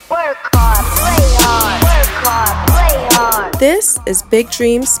This is Big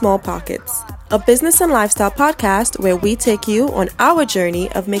Dreams, Small Pockets, a business and lifestyle podcast where we take you on our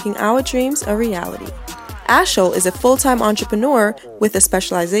journey of making our dreams a reality. Ashol is a full-time entrepreneur with a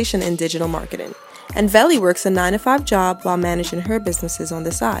specialization in digital marketing, and Veli works a 9-to-5 job while managing her businesses on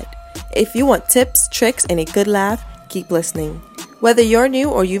the side. If you want tips, tricks, and a good laugh, keep listening. Whether you're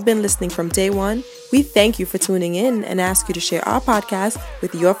new or you've been listening from day one, we thank you for tuning in and ask you to share our podcast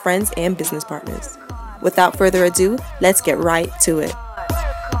with your friends and business partners. Without further ado, let's get right to it.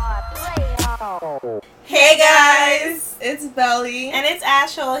 Hey guys, it's Veli and it's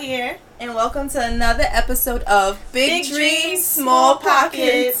Ashol here, and welcome to another episode of Big Dreams, Small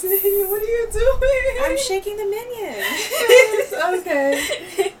Pockets. What are you doing? I'm shaking the minions.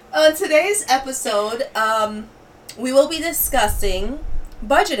 Okay. On today's episode, we will be discussing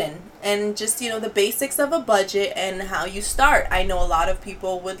budgeting and just, the basics of a budget and how you start. I know a lot of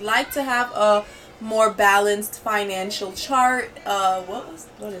people would like to have a more balanced financial chart.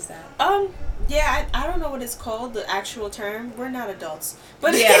 What is that? Yeah, I don't know what it's called, the actual term. We're not adults.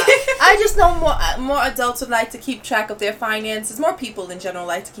 But yeah, I just know more adults would like to keep track of their finances. More people in general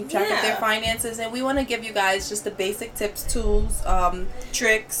like to keep track of their finances, and we want to give you guys just the basic tips, tools,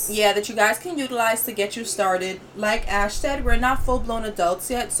 tricks. Yeah, that you guys can utilize to get you started. Like Ash said, we're not full-blown adults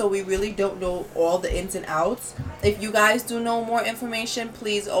yet, so we really don't know all the ins and outs. If you guys do know more information,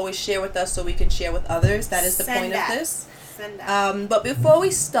 please always share with us so we can share with others. That is the point of this. But before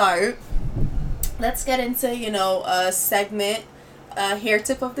we start, let's get into, a segment, hair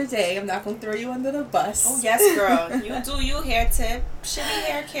tip of the day. I'm not going to throw you under the bus. Oh, yes, girl. You do you hair tip. Shivy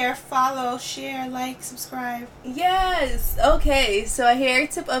Hair Care. Follow, share, like, subscribe. Yes. Okay, so a hair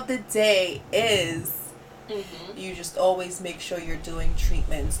tip of the day is you just always make sure you're doing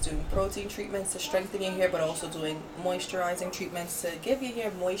protein treatments to strengthen your hair, but also doing moisturizing treatments to give your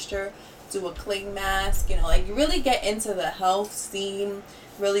hair moisture. Do a clay mask, really get into the health steam.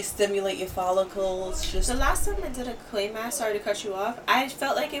 Really stimulate your follicles. Just the last time I did a clay mask, sorry to cut you off, I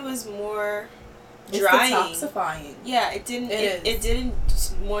felt like it was more drying. It's detoxifying. Yeah, it didn't. It didn't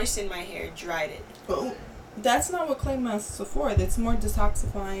moisten my hair. It dried it. Oh, that's not what clay masks are for. It's more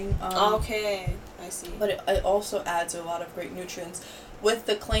detoxifying. Okay, I see. But it also adds a lot of great nutrients. With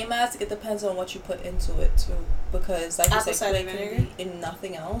the clay mask, it depends on what you put into it too. Because like you said, clay can be in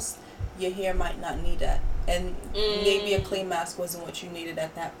nothing else. Your hair might not need that, and maybe a clay mask wasn't what you needed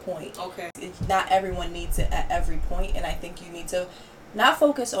at that point. Okay. Not everyone needs it at every point, and I think you need to not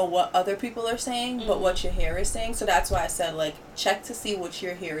focus on what other people are saying, but what your hair is saying. So that's why I said, check to see what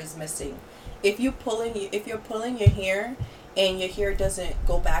your hair is missing. If you're pulling your hair and your hair doesn't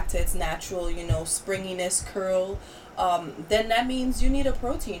go back to its natural, springiness, curl, then that means you need a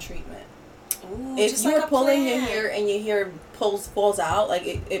protein treatment. Ooh, if you're pulling your hair and your hair falls out,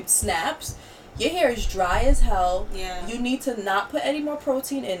 it snaps, your hair is dry as hell. Yeah. You need to not put any more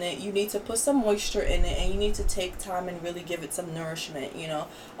protein in it. You need to put some moisture in it, and you need to take time and really give it some nourishment.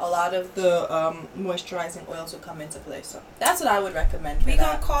 A lot of the moisturizing oils will come into play. So that's what I would recommend. We're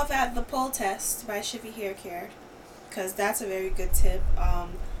going to call that the pull test by Shivy Hair Care, because that's a very good tip.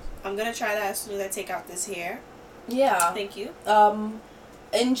 I'm going to try that as soon as I take out this hair. Yeah. Thank you.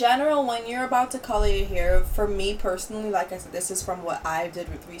 In general, when you're about to color your hair, for me personally, like I said, this is from what I did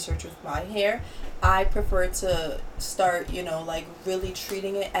with research with my hair, I prefer to start, really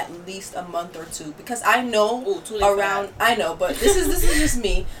treating it at least a month or two, because I know I know, but this is just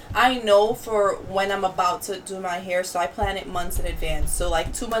me. I know for when I'm about to do my hair, so I plan it months in advance. So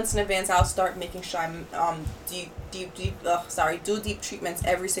 2 months in advance, I'll start making sure I'm do deep treatments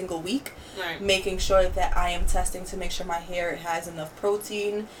every single week. Right. Making sure that I am testing to make sure my hair has enough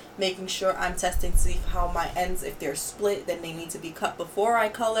protein, making sure I'm testing to see how my ends, if they're split, then they need to be cut before I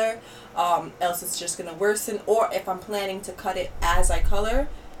color, else it's just gonna worsen, or if I'm planning to cut it as I color,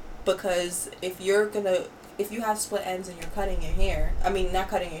 because if you have split ends and you're cutting your hair, not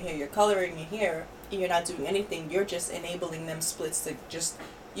cutting your hair, you're coloring your hair, and you're not doing anything, you're just enabling them splits to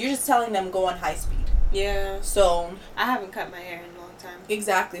you're just telling them go on high speed. Yeah. So I haven't cut my hair in a long time.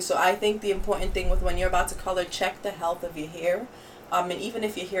 Exactly. So I think the important thing with when you're about to color, check the health of your hair. And even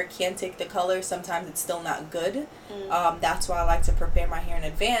if your hair can take the color, sometimes it's still not good. That's why I like to prepare my hair in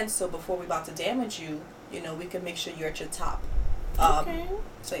advance, so before we're about to damage you, we can make sure you're at your top. Okay.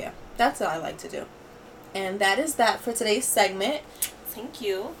 So yeah, that's what I like to do. And that is that for today's segment. Thank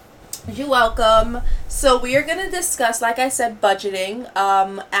you. You're welcome. So we are going to discuss, like I said, budgeting.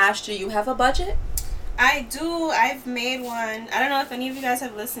 Ash, do you have a budget? I do. I've made one. I don't know if any of you guys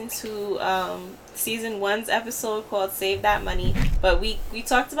have listened to season 1's episode called Save That Money, but we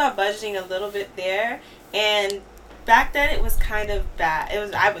talked about budgeting a little bit there, and back then it was kind of bad. It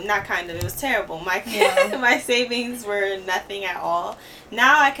was it was terrible. My my savings were nothing at all.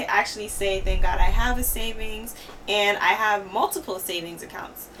 Now I can actually say, thank God I have a savings, and I have multiple savings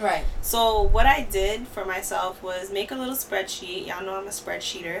accounts. Right. So what I did for myself was make a little spreadsheet. Y'all know I'm a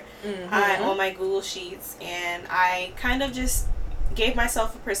spreadsheeter. On my Google Sheets, and I kind of just gave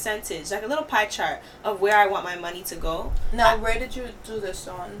myself a percentage, like a little pie chart of where I want my money to go. Now, where did you do this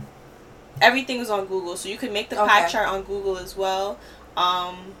on? Everything was on Google, so you could make the pie chart on Google as well.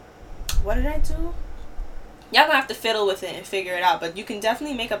 What did I do? Y'all gonna have to fiddle with it and figure it out, but you can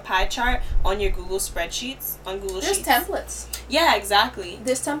definitely make a pie chart on your Google spreadsheets, on Google Sheets. There's templates. Yeah, exactly.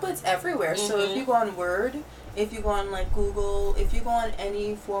 There's templates everywhere. So if you go on Word, if you go on like Google, if you go on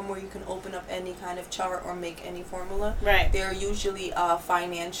any form where you can open up any kind of chart or make any formula, right? There are usually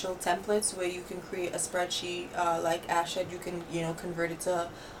financial templates where you can create a spreadsheet. Like Ash said, you can convert it to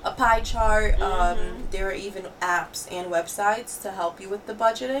a pie chart. There are even apps and websites to help you with the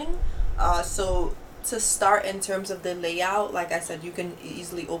budgeting. So to start in terms of the layout, like I said, you can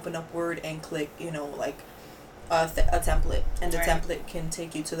easily open up Word and click, like a template, and the template can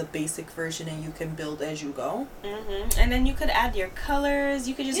take you to the basic version, and you can build as you go. And then you could add your colors.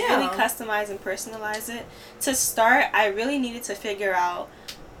 You could just really customize and personalize it. To start, I really needed to figure out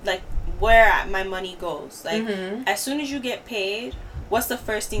like where my money goes. Like as soon as you get paid, what's the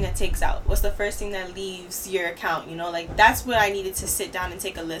first thing that takes out? What's the first thing that leaves your account? Like that's what I needed to sit down and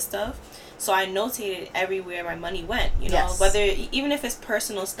take a list of. So I notated everywhere my money went, whether, even if it's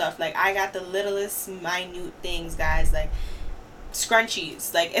personal stuff. Like, I got the littlest, minute things, guys, like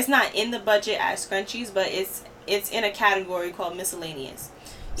scrunchies. Like, it's not in the budget as scrunchies, but it's in a category called miscellaneous.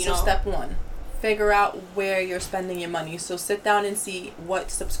 So step one, figure out where you're spending your money. So sit down and see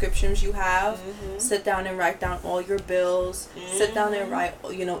what subscriptions you have. Sit down and write down all your bills. Sit down and write,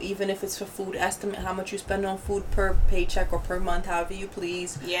 even if it's for food, estimate how much you spend on food per paycheck or per month, however you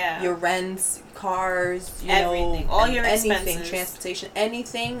please. Yeah. Your rents, cars, everything, all your expenses, transportation,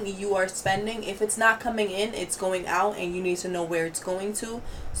 anything you are spending. If it's not coming in, it's going out, and you need to know where it's going to.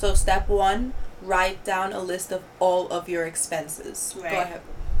 So step one, write down a list of all of your expenses. Right. Go ahead.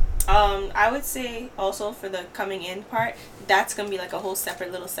 I would say also for the coming in part, that's going to be like a whole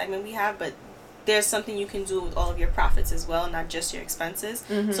separate little segment we have, but there's something you can do with all of your profits as well, not just your expenses.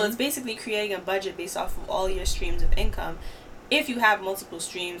 So it's basically creating a budget based off of all your streams of income, if you have multiple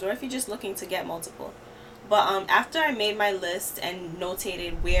streams or if you're just looking to get multiple. But after I made my list and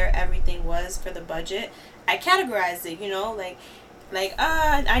notated where everything was for the budget, I categorized it,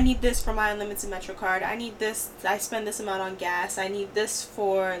 I need this for my unlimited Metro card. I need this. I spend this amount on gas. I need this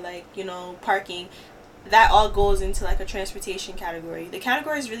for parking. That all goes into like a transportation category. The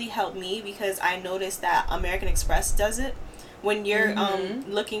categories really help me because I noticed that American Express does it. When you're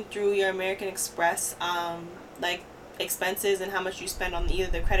looking through your American Express expenses and how much you spend on either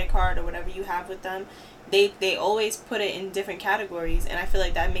the credit card or whatever you have with them, they always put it in different categories, and I feel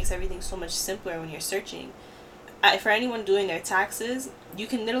like that makes everything so much simpler when you're searching. For anyone doing their taxes, you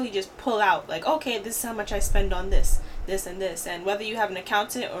can literally just pull out, like, okay, this is how much I spend on this, and this. And whether you have an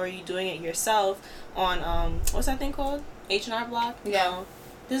accountant or you're doing it yourself on, what's that thing called? H&R Block? Yeah.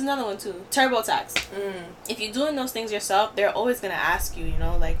 There's another one, too. TurboTax. If you're doing those things yourself, they're always going to ask you,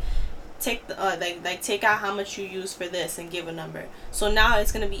 take the, take out how much you use for this and give a number. So now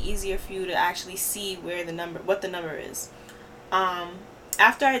it's going to be easier for you to actually see what the number is.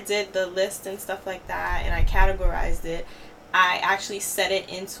 After I did the list and stuff like that and I categorized it, I actually set it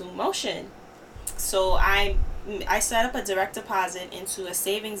into motion. So I set up a direct deposit into a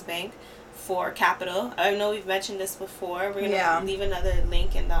savings bank for Capital. I know we've mentioned this before. We're gonna leave another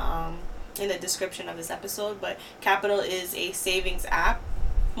link in the description of this episode. But Capital is a savings app,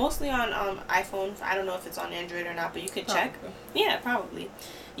 mostly on iPhone. I don't know if it's on Android or not, but you can check. Yeah, probably.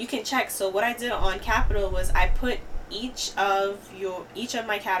 You can check. So what I did on Capital was I put each of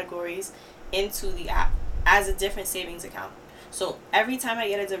my categories into the app as a different savings account. So every time I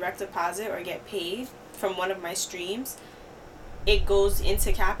get a direct deposit or get paid from one of my streams, it goes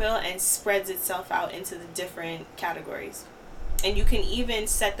into Capital and spreads itself out into the different categories. And you can even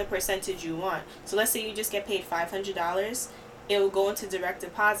set the percentage you want. So let's say you just get paid $500, it will go into direct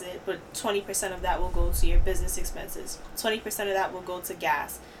deposit, but 20% of that will go to your business expenses. 20% of that will go to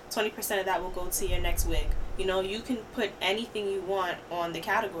gas. 20% of that will go to your next wig. You can put anything you want on the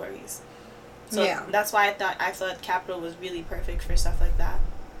categories. So that's why I thought Capital was really perfect for stuff like that.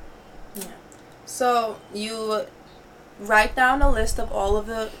 Yeah. So you write down a list of all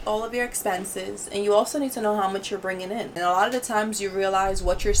of your expenses, and you also need to know how much you're bringing in. And a lot of the times you realize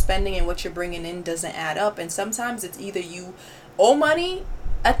what you're spending and what you're bringing in doesn't add up, and sometimes it's either you owe money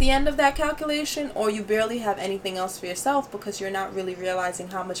at the end of that calculation, or you barely have anything else for yourself because you're not really realizing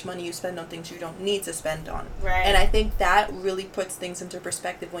how much money you spend on things you don't need to spend on. Right. And I think that really puts things into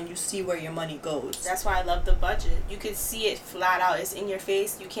perspective when you see where your money goes. That's why I love the budget. You can see it flat out. It's in your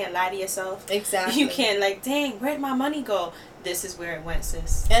face. You can't lie to yourself. Exactly. You can't like, dang, where'd my money go? This is where it went,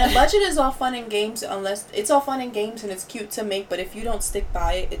 sis. And a budget is all fun and games, unless it's all fun and games and it's cute to make, but if you don't stick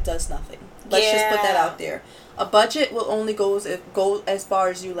by it, it does nothing. Let's just put that out there. A budget will only go as far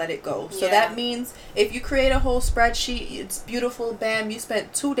as you let it go. So that means if you create a whole spreadsheet, it's beautiful, bam, you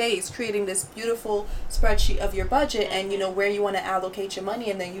spent 2 days creating this beautiful spreadsheet of your budget and you know where you want to allocate your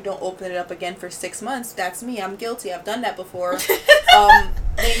money, and then you don't open it up again for 6 months. That's me. I'm guilty. I've done that before.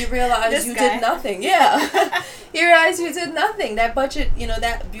 Then you realize did nothing. Yeah. You realize you did nothing. That budget, you know,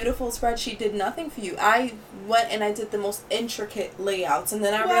 that beautiful spreadsheet did nothing for you. I went and I did the most intricate layouts, and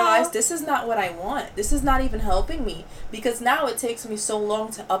then I realized this is not what I want. This is not even helping me, because now it takes me so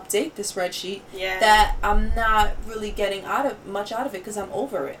long to update the spreadsheet that I'm not really getting much out of it because I'm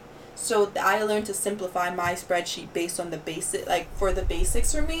over it. So I learned to simplify my spreadsheet based on the basic, like for the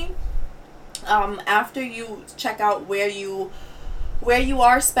basics for me. After you check out where you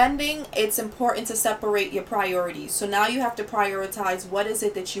are spending, it's important to separate your priorities. So now you have to prioritize what is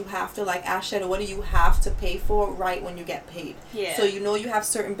it that you have to, like Ash said, what do you have to pay for right when you get paid. Yeah. So you know you have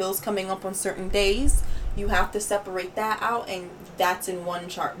certain bills coming up on certain days. You have to separate that out, and that's in one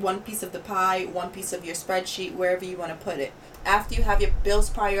chart, one piece of the pie, one piece of your spreadsheet, wherever you want to put it. After you have your bills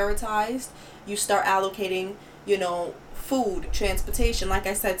prioritized, you start allocating, you know, food, transportation, like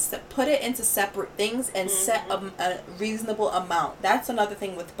I said, put it into separate things and set a reasonable amount. That's another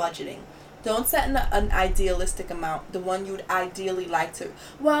thing with budgeting. Don't set an idealistic amount, the one you'd ideally like to.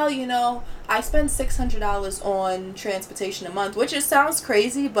 Well, you know, I spend $600 on transportation a month, which sounds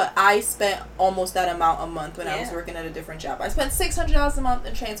crazy, but I spent almost that amount a month when I was working at a different job. I spent $600 a month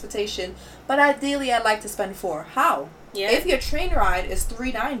in transportation, but ideally I'd like to spend $400. How? Yeah. If your train ride is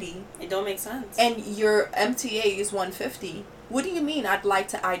 $390, it don't make sense, and your MTA is $150, what do you mean I'd like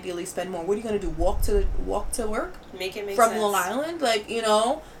to ideally spend more? What are you gonna do? Walk to work? Make it make from sense. Long Island, like, you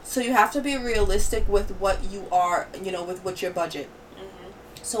know. So you have to be realistic with what you are, you know, with your budget.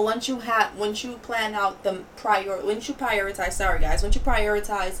 So once you plan out once you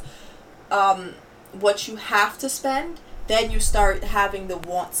prioritize what you have to spend, then you start having the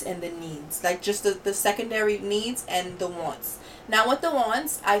wants and the needs, like just the secondary needs and the wants. Now with the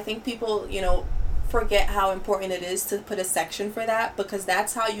wants, I think people, you know, forget how important it is to put a section for that, because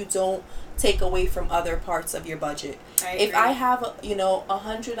that's how you don't take away from other parts of your budget. If I have, you know,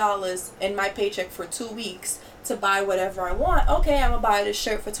 $100 in my paycheck for 2 weeks to buy whatever I want, okay, I'm gonna buy this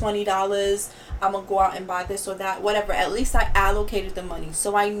shirt for $20, I'm gonna go out and buy this or that, whatever. At least I allocated the money,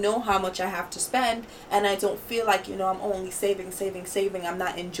 so I know how much I have to spend, and I don't feel like, you know, I'm only saving, I'm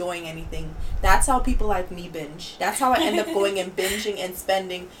not enjoying anything. That's how people like me binge. That's how I end up going and binging and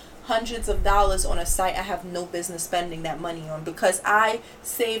spending hundreds of dollars on a site I have no business spending that money on, because I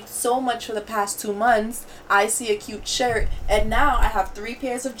saved so much for the past 2 months. I see a cute shirt, and now I have 3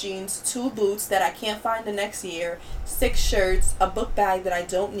 pairs of jeans, 2 boots that I can't find the next year, 6 shirts, a book bag that I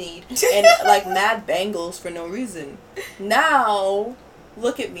don't need, and like mad bangles for no reason. Now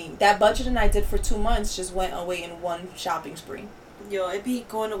look at me. That budgeting I did for 2 months just went away in one shopping spree. Yo, it be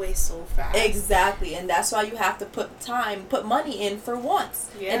going away so fast. Exactly, and that's why you have to put money in for once.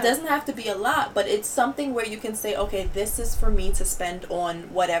 Yeah. It doesn't have to be a lot, but it's something where you can say, okay, this is for me to spend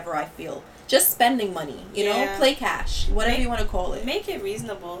on whatever I feel. Just spending money, you know, play cash, whatever you want to call it. Make it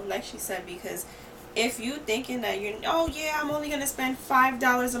reasonable, like she said, because if you thinking that I'm only going to spend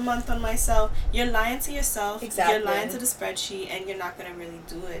 $5 a month on myself, you're lying to yourself. Exactly. You're lying to the spreadsheet, and you're not going to really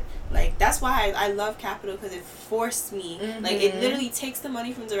do it. Like, that's why I love Capital, because it forced me. Like, it literally takes the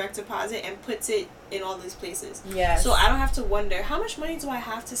money from direct deposit and puts it in all these places. Yes. So I don't have to wonder, how much money do I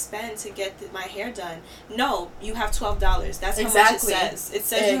have to spend to get my hair done? No, you have $12. That's how much it says. It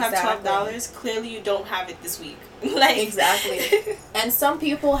says you have $12. Clearly you don't have it this week. Like, exactly. And some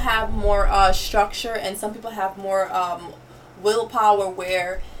people have more structure, and some people have more willpower,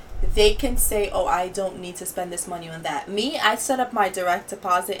 where they can say, oh, I don't need to spend this money on that. Me, I set up my direct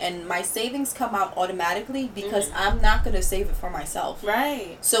deposit, and my savings come out automatically, because I'm not going to save it for myself.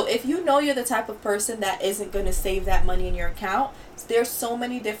 Right. So if you know you're the type of person that isn't going to save that money in your account, there's so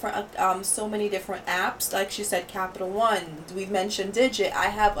many different apps. Like she said, Capital One. We mentioned Digit. I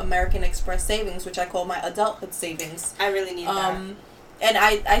have American Express Savings, which I call my adulthood savings. I really need that. And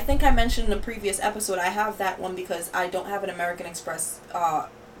I think I mentioned in the previous episode, I have that one because I don't have an American Express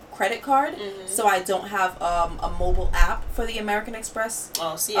credit card, so I don't have a mobile app for the American Express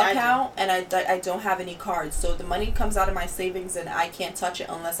account, and I don't have any cards. So the money comes out of my savings, and I can't touch it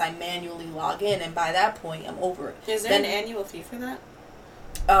unless I manually log in. And by that point, I'm over it. Is there an annual fee for that?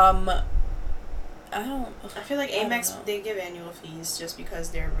 I feel like Amex, they give annual fees just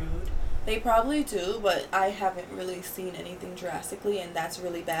because they're rude. They probably do, but I haven't really seen anything drastically, and that's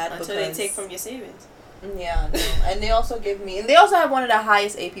really bad. Until they take from your savings. Yeah, no. And they also have one of the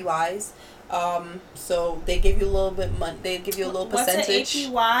highest APYs. So they give you a little bit they give you a little percentage. What's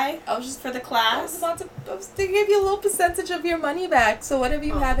an APY? For the class. They give you a little percentage of your money back. So whatever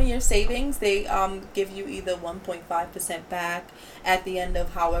you have in your savings, they give you either 1.5% back at the end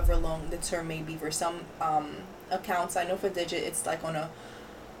of however long the term may be. For some accounts, I know for Digit, it's like on a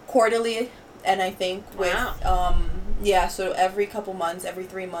quarterly, and I think with so every couple months, every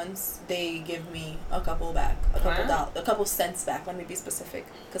 3 months, they give me a couple back, a couple cents back. Let me be specific,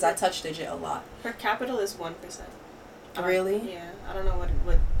 because I touch Digit a lot. Her capital is 1%. Really? Yeah, I don't know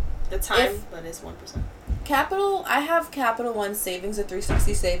what the time, but it's 1%. Capital, I have Capital One Savings, a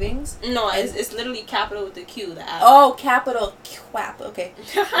 360 Savings. No, it's literally Capital with the Q, the app. Oh, Capital, QAP, okay.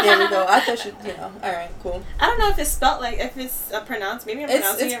 There we go. I thought alright, cool. I don't know if it's spelled if it's pronounced, maybe I'm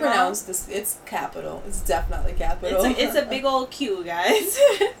pronouncing it wrong. It's Capital. It's definitely Capital. It's a big old Q, guys.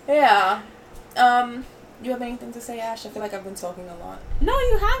 Yeah. You have anything to say, Ash? I feel like I've been talking a lot. No,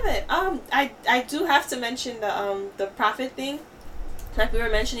 you haven't. I do have to mention the profit thing. Like we were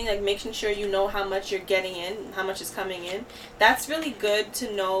mentioning, like making sure you know how much you're getting in, how much is coming in. That's really good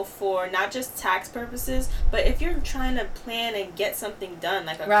to know for not just tax purposes, but if you're trying to plan and get something done,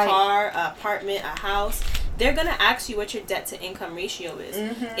 like a car, an apartment, a house, they're going to ask you what your debt to income ratio is.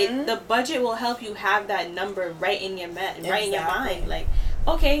 The budget will help you have that number right in your in your mind. Like,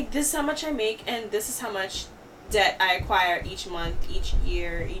 okay, this is how much I make, and this is how much debt I acquire each month, each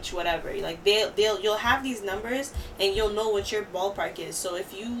year, each whatever. Like you'll have these numbers, and you'll know what your ballpark is. So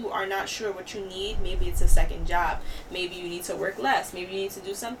if you are not sure what you need, maybe it's a second job, maybe you need to work less, maybe you need to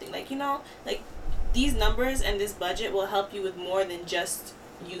do something like these numbers and this budget will help you with more than just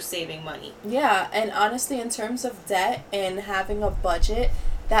you saving money. Yeah, and honestly, in terms of debt and having a budget,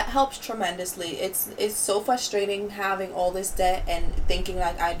 that helps tremendously. It's so frustrating having all this debt and thinking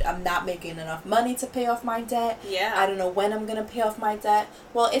like I'm not making enough money to pay off my debt. Yeah. I don't know when I'm going to pay off my debt.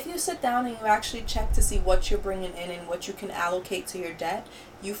 Well, if you sit down and you actually check to see what you're bringing in and what you can allocate to your debt,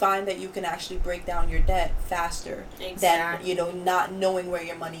 you find that you can actually break down your debt faster than, not knowing where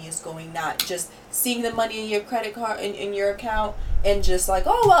your money is going, not just seeing the money in your credit card, in your account, and just like,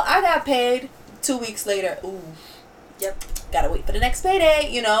 oh, well, I got paid 2 weeks later. Ooh. Yep. Gotta wait for the next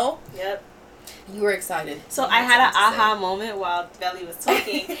payday, Yep. You were excited. So I had an aha moment while Belly was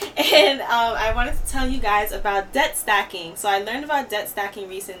talking. And I wanted to tell you guys about debt stacking. So I learned about debt stacking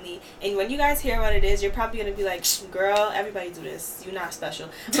recently. And when you guys hear what it is, you're probably going to be like, girl, everybody do this. You're not special.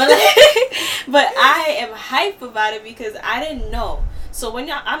 But but I am hype about it because I didn't know. So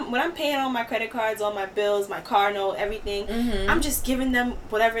when I'm paying all my credit cards, all my bills, my car note, everything, I'm just giving them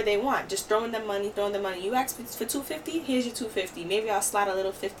whatever they want. Just throwing them money. You ask for $250, here's your $250. Maybe I'll slide a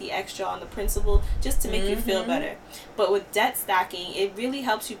little $50 extra on the principal just to make you feel better. But with debt stacking, it really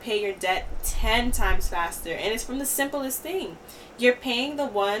helps you pay your debt 10 times faster. And it's from the simplest thing. You're paying the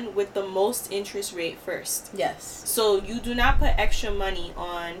one with the most interest rate first. Yes. So you do not put extra money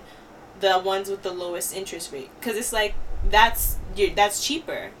on the ones with the lowest interest rate. Because it's like, that's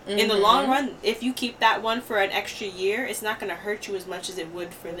cheaper. In the long run, if you keep that one for an extra year, it's not going to hurt you as much as it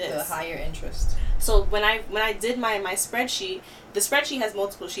would for this. The higher interest. So when I did my spreadsheet, the spreadsheet has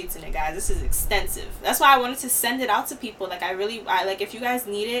multiple sheets in it, guys. This is extensive. That's why I wanted to send it out to people. Like I like, if you guys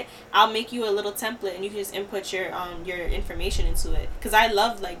need it, I'll make you a little template and you can just input your information into it. Because I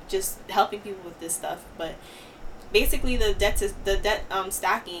love like just helping people with this stuff. But basically the debt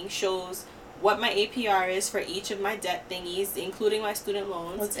stacking shows what my APR is for each of my debt thingies, including my student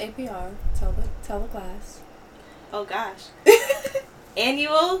loans. What's APR? Tell the class. Oh gosh.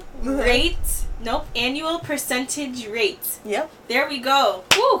 Annual rate. Nope. Annual percentage rate. Yep. There we go.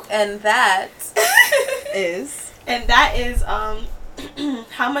 Woo. And that is. And that is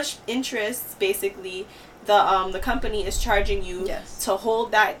how much interest basically the company is charging you to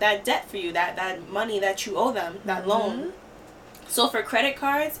hold that debt for you, that money that you owe them, that loan. So for credit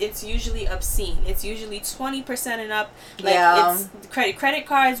cards, it's usually obscene. It's usually 20% and up. It's credit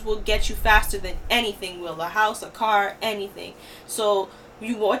cards will get you faster than anything will. A house, a car, anything. So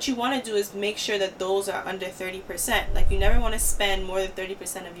what you want to do is make sure that those are under 30%. Like you never want to spend more than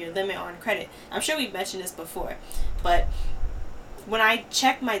 30% of your limit on credit. I'm sure we've mentioned this before, but when I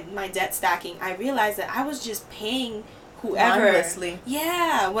checked my debt stacking, I realized that I was just paying whoever. Mindlessly.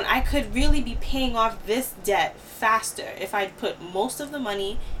 Yeah, when I could really be paying off this debt faster if I'd put most of the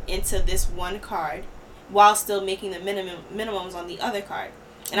money into this one card while still making the minimums on the other card.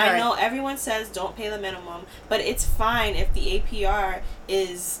 And I know everyone says don't pay the minimum, but it's fine if the APR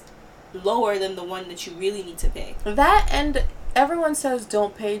is lower than the one that you really need to pay. That, and everyone says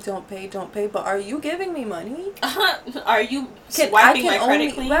don't pay, but are you giving me money? Are you swiping my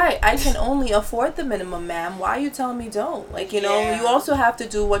credit clean? Right, I can only afford the minimum, ma'am. Why are you telling me don't? Like, you know, you also have to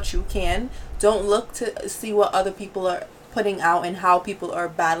do what you can. Don't look to see what other people are putting out and how people are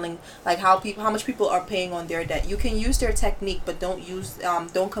battling, like how much people are paying on their debt. You can use their technique, but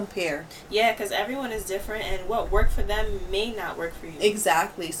don't compare. Yeah, because everyone is different, and what worked for them may not work for you.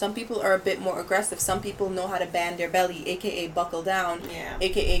 Exactly. Some people are a bit more aggressive. Some people know how to band their belly, aka buckle down,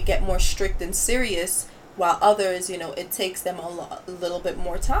 aka get more strict and serious, while others, you know, it takes them a little bit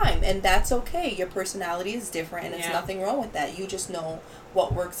more time, and that's okay. Your personality is different, and there's nothing wrong with that. You just know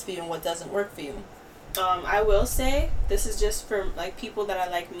what works for you and what doesn't work for you. I will say, this is just for like people that are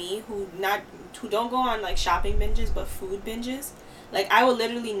like me who don't go on like shopping binges but food binges. Like, I will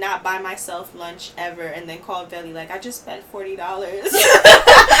literally not buy myself lunch ever and then call Veli like, I just spent $40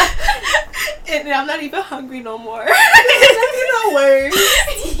 and I'm not even hungry no more. No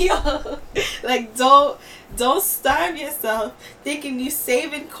worries. Yo, like, don't starve yourself thinking you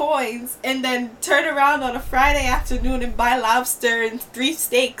saving coins and then turn around on a Friday afternoon and buy lobster and 3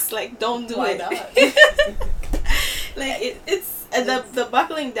 steaks. Like, don't do it. Why not? Like, it's the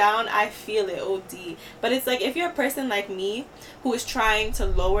buckling down, I feel it OD. But it's like, if you're a person like me who is trying to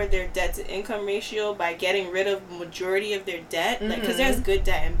lower their debt to income ratio by getting rid of majority of their debt, like, because there's good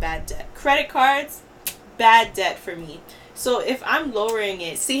debt and bad debt. Credit cards, bad debt for me. So if I'm lowering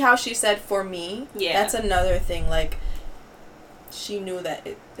it, see how she said for me? Yeah, that's another thing. Like, she knew that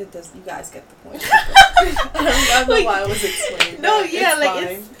it does. You guys get the point. I don't know why I was explaining. No, that. yeah, It's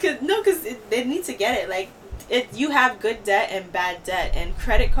like fine. because they need to get it. Like, you have good debt and bad debt, and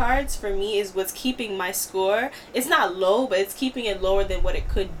credit cards for me is what's keeping my score. It's not low, but it's keeping it lower than what it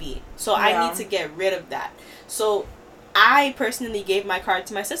could be. So I need to get rid of that. So I personally gave my card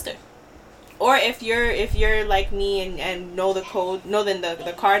to my sister. Or if you're like me and know the code, know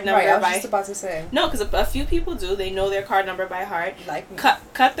the card number I was just about to say. No, because a few people do. They know their card number by heart. Like me.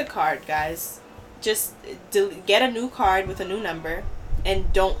 Cut the card, guys. Just get a new card with a new number,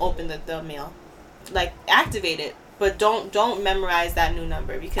 and don't open the mail. Like, activate it, but don't memorize that new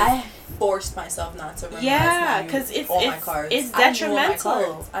number, because I forced myself not to memorize because my cards. It's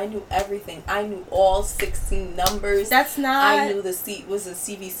detrimental. I knew everything. I knew all 16 numbers. That's not. I knew the was a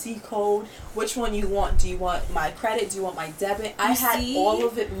CVC code. Which one you want? Do you want my credit? Do you want my debit? I had all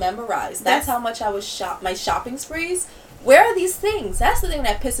of it memorized. That's how much I was my shopping sprees. Where are these things? That's the thing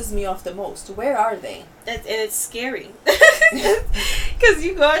that pisses me off the most. Where are they? And it's scary. Because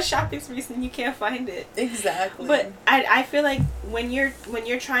you go on shopping sprees and you can't find it. Exactly. But I feel like when you're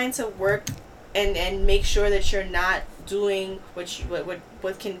trying to work and make sure that you're not doing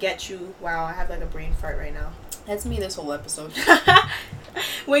what can get you... Wow, I have like a brain fart right now. That's me this whole episode.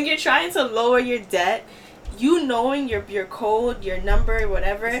 When you're trying to lower your debt, you knowing your code, your number,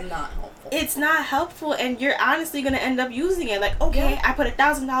 whatever... It's not helpful. It's not helpful, and you're honestly going to end up using it. Like, okay, I put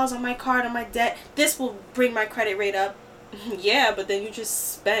 $1,000 on my card, on my debt. This will bring my credit rate up. Yeah, but then you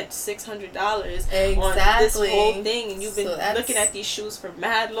just spent $600 on this whole thing, and you've been looking at these shoes for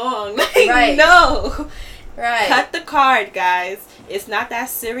mad long. Like, no. Right. Cut the card, guys. It's not that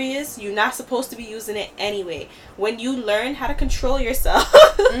serious. You're not supposed to be using it anyway. When you learn how to control yourself,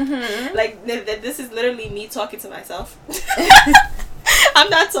 like, this is literally me talking to myself. I'm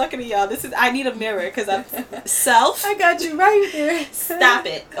not talking to y'all. I need a mirror because I'm self. I got you right there. Stop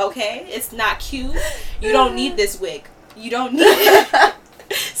it, okay? It's not cute. You don't need this wig. You don't need it.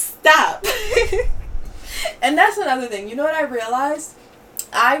 Stop. And that's another thing. You know what I realized?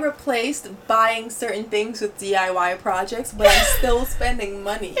 I replaced buying certain things with DIY projects, but I'm still spending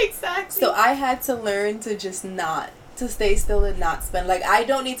money. Exactly. So I had to learn to just to stay still and not spend. Like, I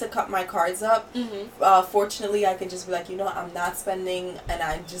don't need to cut my cards up. Fortunately, I can just be like, you know what, I'm not spending, and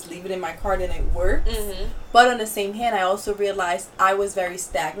I just leave it in my card and it works. But on the same hand, I also realized I was very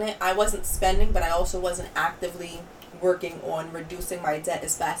stagnant. I wasn't spending, but I also wasn't actively working on reducing my debt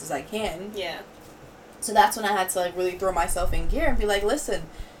as fast as I can. Yeah. So that's when I had to, like, really throw myself in gear and be like, listen,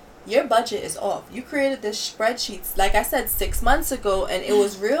 your budget is off. You created this spreadsheet, like I said, 6 months ago, and it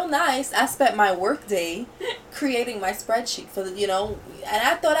was real nice. I spent my work day creating my spreadsheet for the, and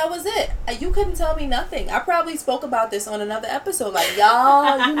I thought that was it. You couldn't tell me nothing. I probably spoke about this on another episode. Like,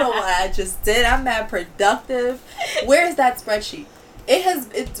 y'all, you know what I just did. I'm mad productive. Where's that spreadsheet?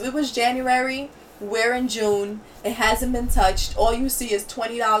 It was January. We're in June. It hasn't been touched. All you see is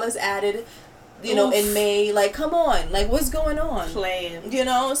 $20 added, you know, in May. Like, come on. Like, what's going on? Playing. You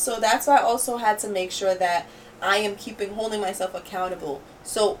know? So that's why I also had to make sure that I am holding myself accountable.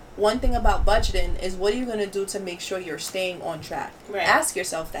 So one thing about budgeting is, what are you going to do to make sure you're staying on track? Right. Ask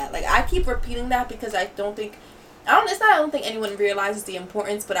yourself that. Like, I keep repeating that because I don't think anyone realizes the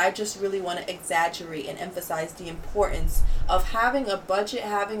importance, but I just really want to exaggerate and emphasize the importance of having a budget,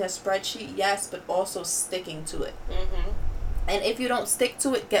 having a spreadsheet, yes, but also sticking to it. Mm-hmm. And if you don't stick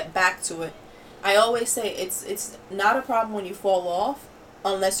to it, get back to it. I always say it's not a problem when you fall off,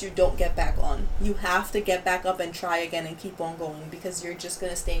 unless you don't get back on. You have to get back up and try again and keep on going, because you're just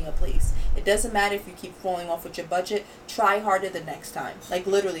going to stay in a place. It doesn't matter if you keep falling off with your budget. Try harder the next time. Like,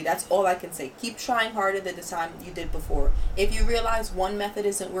 literally, that's all I can say. Keep trying harder than the time you did before. If you realize one method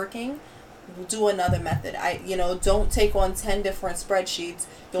isn't working, do another method. Don't take on 10 different spreadsheets.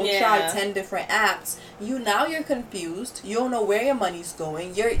 Don't try 10 different apps. Now you're confused. You don't know where your money's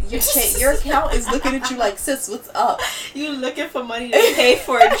going. Your account is looking at you like, sis, what's up? You looking for money to pay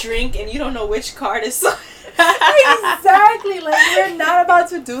for a drink and you don't know which card is Exactly. Like, we're not about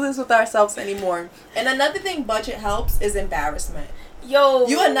to do this with ourselves anymore. And another thing budget helps is embarrassment. Yo,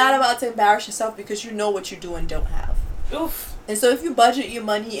 you are not about to embarrass yourself because you know what you do and don't have. Oof. And so if you budget your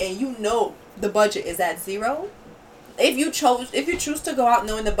money and you know the budget is at zero, if you choose to go out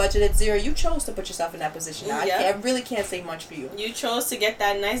knowing the budget at zero, you chose to put yourself in that position. Now, I really can't say much for you. You chose to get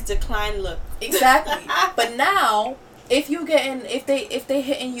that nice decline look. Exactly. But now, if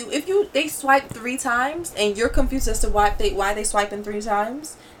they swipe 3 times and you're confused as to why they swiping 3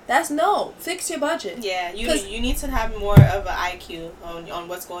 times, fix your budget. Yeah, you need to have more of an IQ on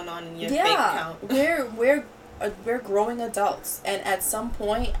what's going on in your bank account. We're growing adults, and at some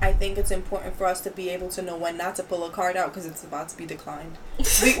point I think it's important for us to be able to know when not to pull a card out because it's about to be declined.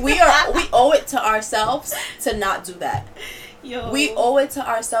 we owe it to ourselves to not do that. Yo. We owe it to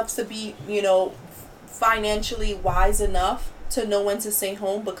ourselves to be, financially wise enough to know when to stay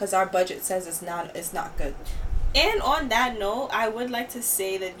home because our budget says it's not good. And on that note, I would like to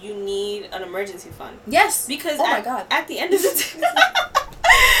say that you need an emergency fund. Yes. Because my God. At the end of the day,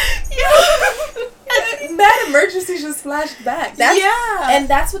 that emergency just flashed back. And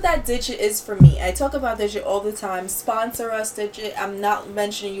that's what that Digit is for me. I talk about Digit all the time. Sponsor us, Digit. I'm not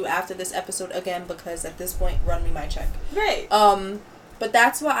mentioning you after this episode again because at this point, run me my check. Right. But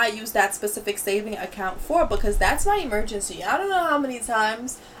that's what I use that specific saving account for, because that's my emergency. I don't know how many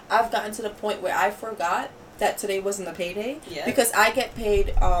times I've gotten to the point where I forgot that today wasn't a payday. Yeah. Because I get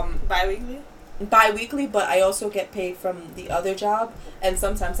paid bi-weekly, but I also get paid from the other job, and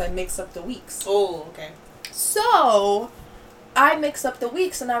sometimes I mix up the weeks. Oh, okay. So I mix up the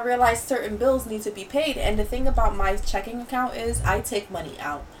weeks and I realize certain bills need to be paid. And the thing about my checking account is I take money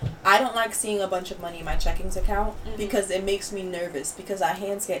out. I don't like seeing a bunch of money in my checkings account because it makes me nervous because our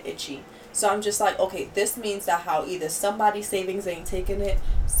hands get itchy. So I'm just like, okay, this means that either somebody's savings ain't taking it,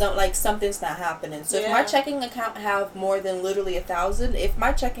 something's not happening. So if my checking account have more than literally 1,000, if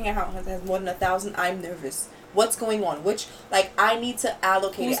my checking account has more than 1,000, I'm nervous. What's going on? I need to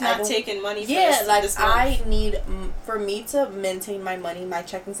allocate Who's it. not taking money for this month? I need, for me to maintain my money, my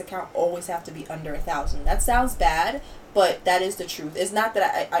checkings account always have to be under 1,000. That sounds bad, but that is the truth. It's not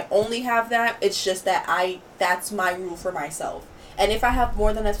that I only have that. It's just that that's my rule for myself. And if I have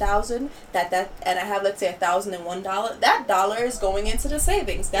more than 1,000, and I have, let's say, $1,001, that dollar is going into the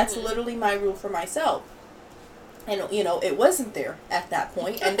savings. That's literally my rule for myself. And, it wasn't there at that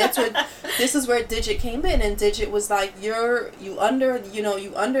point. And this is where Digit came in. And Digit was like, you under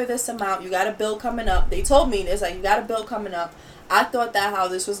this amount. You got a bill coming up. They told me this, like, you got a bill coming up. I thought that how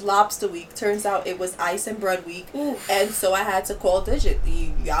this was lobster week. Turns out it was ice and bread week. Oof. And so I had to call Digit.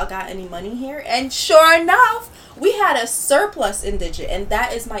 Y'all got any money here? And sure enough, we had a surplus in Digit. And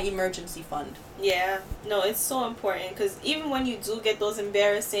that is my emergency fund. Yeah. No, it's so important because even when you do get those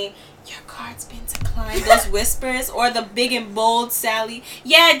embarrassing, your card's been declined, those whispers, or the big and bold Sally,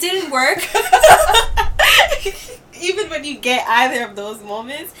 yeah, it didn't work. Even when you get either of those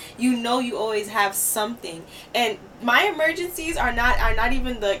moments, you always have something. And my emergencies are not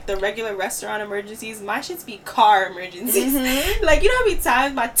even the regular restaurant emergencies. My shits be car emergencies. Like, you know how many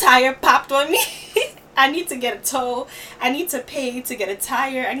times my tire popped on me? I need to get a tow. I need to pay to get a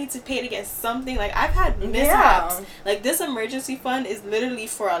tire. I need to pay to get something. Like, I've had mishaps. Yeah. Like, this emergency fund is literally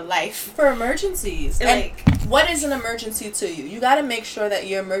for a life. For emergencies. And what is an emergency to you? You got to make sure that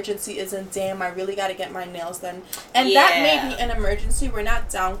your emergency isn't, damn, I really got to get my nails done. And that may be an emergency. We're not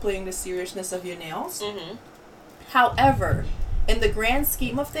downplaying the seriousness of your nails. However, in the grand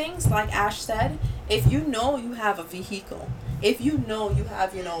scheme of things, like Ash said, if you know you have a vehicle if you know you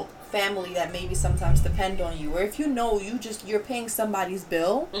have, you know, family that maybe sometimes depend on you, or if you know you're paying somebody's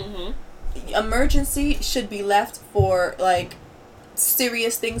bill, emergency should be left for like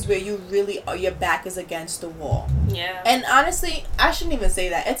serious things where you really are, your back is against the wall. Yeah. And honestly, I shouldn't even say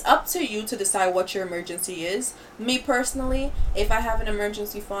that. It's up to you to decide what your emergency is. Me personally, if I have an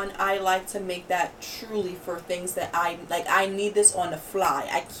emergency fund, I like to make that truly for things that I need this on the fly.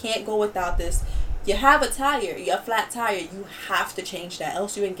 I can't go without this. You have a flat tire, you have to change that,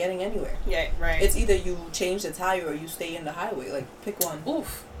 else you ain't getting anywhere. Yeah, right. It's either you change the tire or you stay in the highway. Like, pick one.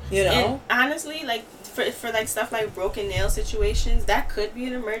 Oof. You know? And honestly, like, for like stuff like broken nail situations, that could be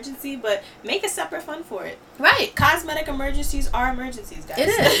an emergency, but make a separate fund for it. Right. Cosmetic emergencies are emergencies, guys. It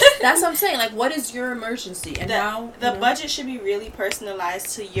is. That's what I'm saying. Like, what is your emergency? And the budget should be really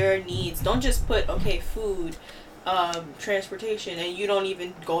personalized to your needs. Don't just put, okay, food, transportation, and you don't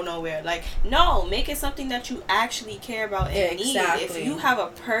even go nowhere. Like, no, make it something that you actually care about and need. If you have a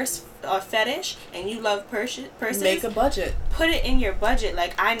purse fetish and you love purses, make a budget. Put it in your budget.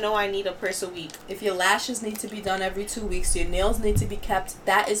 Like, I know I need a purse a week. If your lashes need to be done every 2 weeks, your nails need to be kept,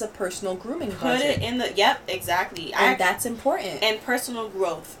 that is a personal grooming budget. Put it in the, yep, exactly. And that's important. And personal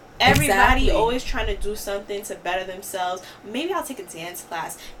growth. Everybody always trying to do something to better themselves. Maybe I'll take a dance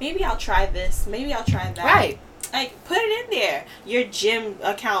class. Maybe I'll try this. Maybe I'll try that. Right. Like, put it in there. Your gym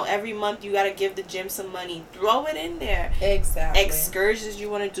account, every month you gotta give the gym some money. Throw it in there. Exactly. Excursions you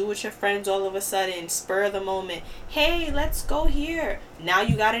want to do with your friends all of a sudden. Spur of the moment. Hey, let's go here. Now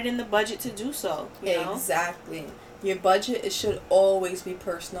you got it in the budget to do so. You know? Exactly. Your budget, it should always be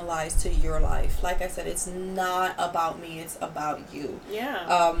personalized to your life. Like I said, it's not about me. It's about you.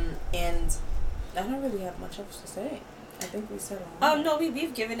 Yeah. And I don't really have much else to say. I think we said all. No,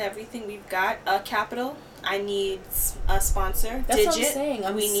 we've given everything. We've got capital. I need a sponsor. That's Digit. what I'm saying.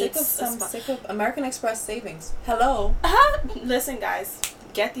 I'm sick of American Express savings. Hello. Listen, guys.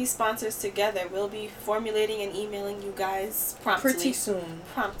 Get these sponsors together. We'll be formulating and emailing you guys promptly. Pretty soon.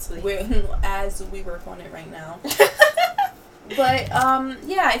 Promptly. As we work on it right now. But,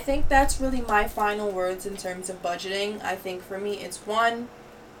 yeah, I think that's really my final words in terms of budgeting. I think for me, it's one,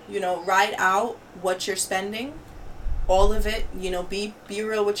 write out what you're spending. All of it, be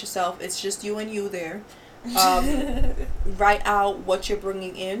real with yourself. It's just you and you there. Write out what you're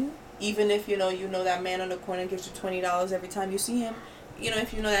bringing in. Even if, that man on the corner gives you $20 every time you see him.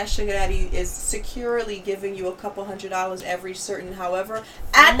 If that sugar daddy is securely giving you a couple $100 every certain however,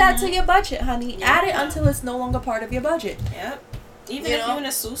 add that to your budget, honey. Yeah. Add it until it's no longer part of your budget. Yep. Even if you're in a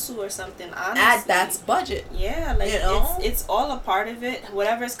susu or something, honestly. That's budget. Yeah, like it's all a part of it.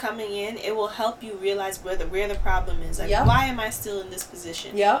 Whatever's coming in, it will help you realize where the problem is. Like, why am I still in this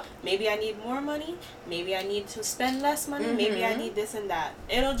position? Yep. Maybe I need more money. Maybe I need to spend less money. Mm-hmm. Maybe I need this and that.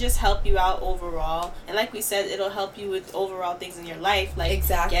 It'll just help you out overall. And like we said, it'll help you with overall things in your life. Like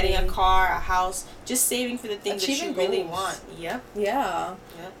getting a car, a house, just saving for the things that you really want. Yep. Yeah.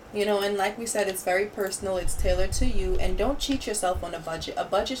 Yep. And like we said, it's very personal. It's tailored to you. And don't cheat yourself on a budget. A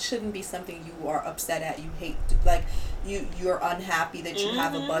budget shouldn't be something you are upset at. You hate. Like, you're unhappy that you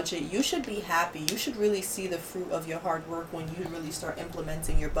have a budget. You should be happy. You should really see the fruit of your hard work when you really start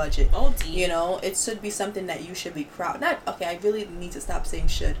implementing your budget. Oh, dear. It should be something that you should be proud. I really need to stop saying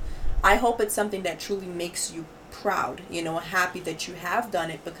should. I hope it's something that truly makes you proud, happy that you have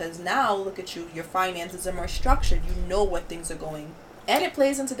done it, because now, look at you, your finances are more structured. You know what things are going. And it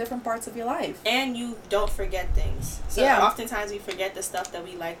plays into different parts of your life. And you don't forget things. So oftentimes we forget the stuff that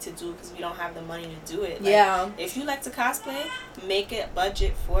we like to do because we don't have the money to do it. Like, if you like to cosplay, make a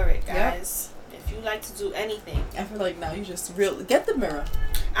budget for it, guys. Yep. If you like to do anything. I feel like now you just get the mirror.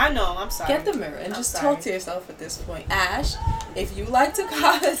 I know, I'm sorry. Get the mirror and just talk to yourself at this point. Ash, if you like to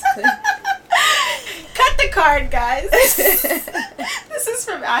cosplay... Cut the card, guys. This is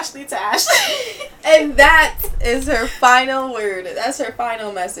from Ashley to Ashley. And that is her final word. That's her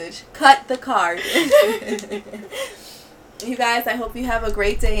final message. Cut the card. You guys, I hope you have a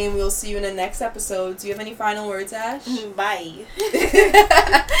great day, and we'll see you in the next episode. Do you have any final words, Ash? Bye.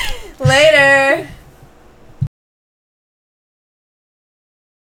 Later.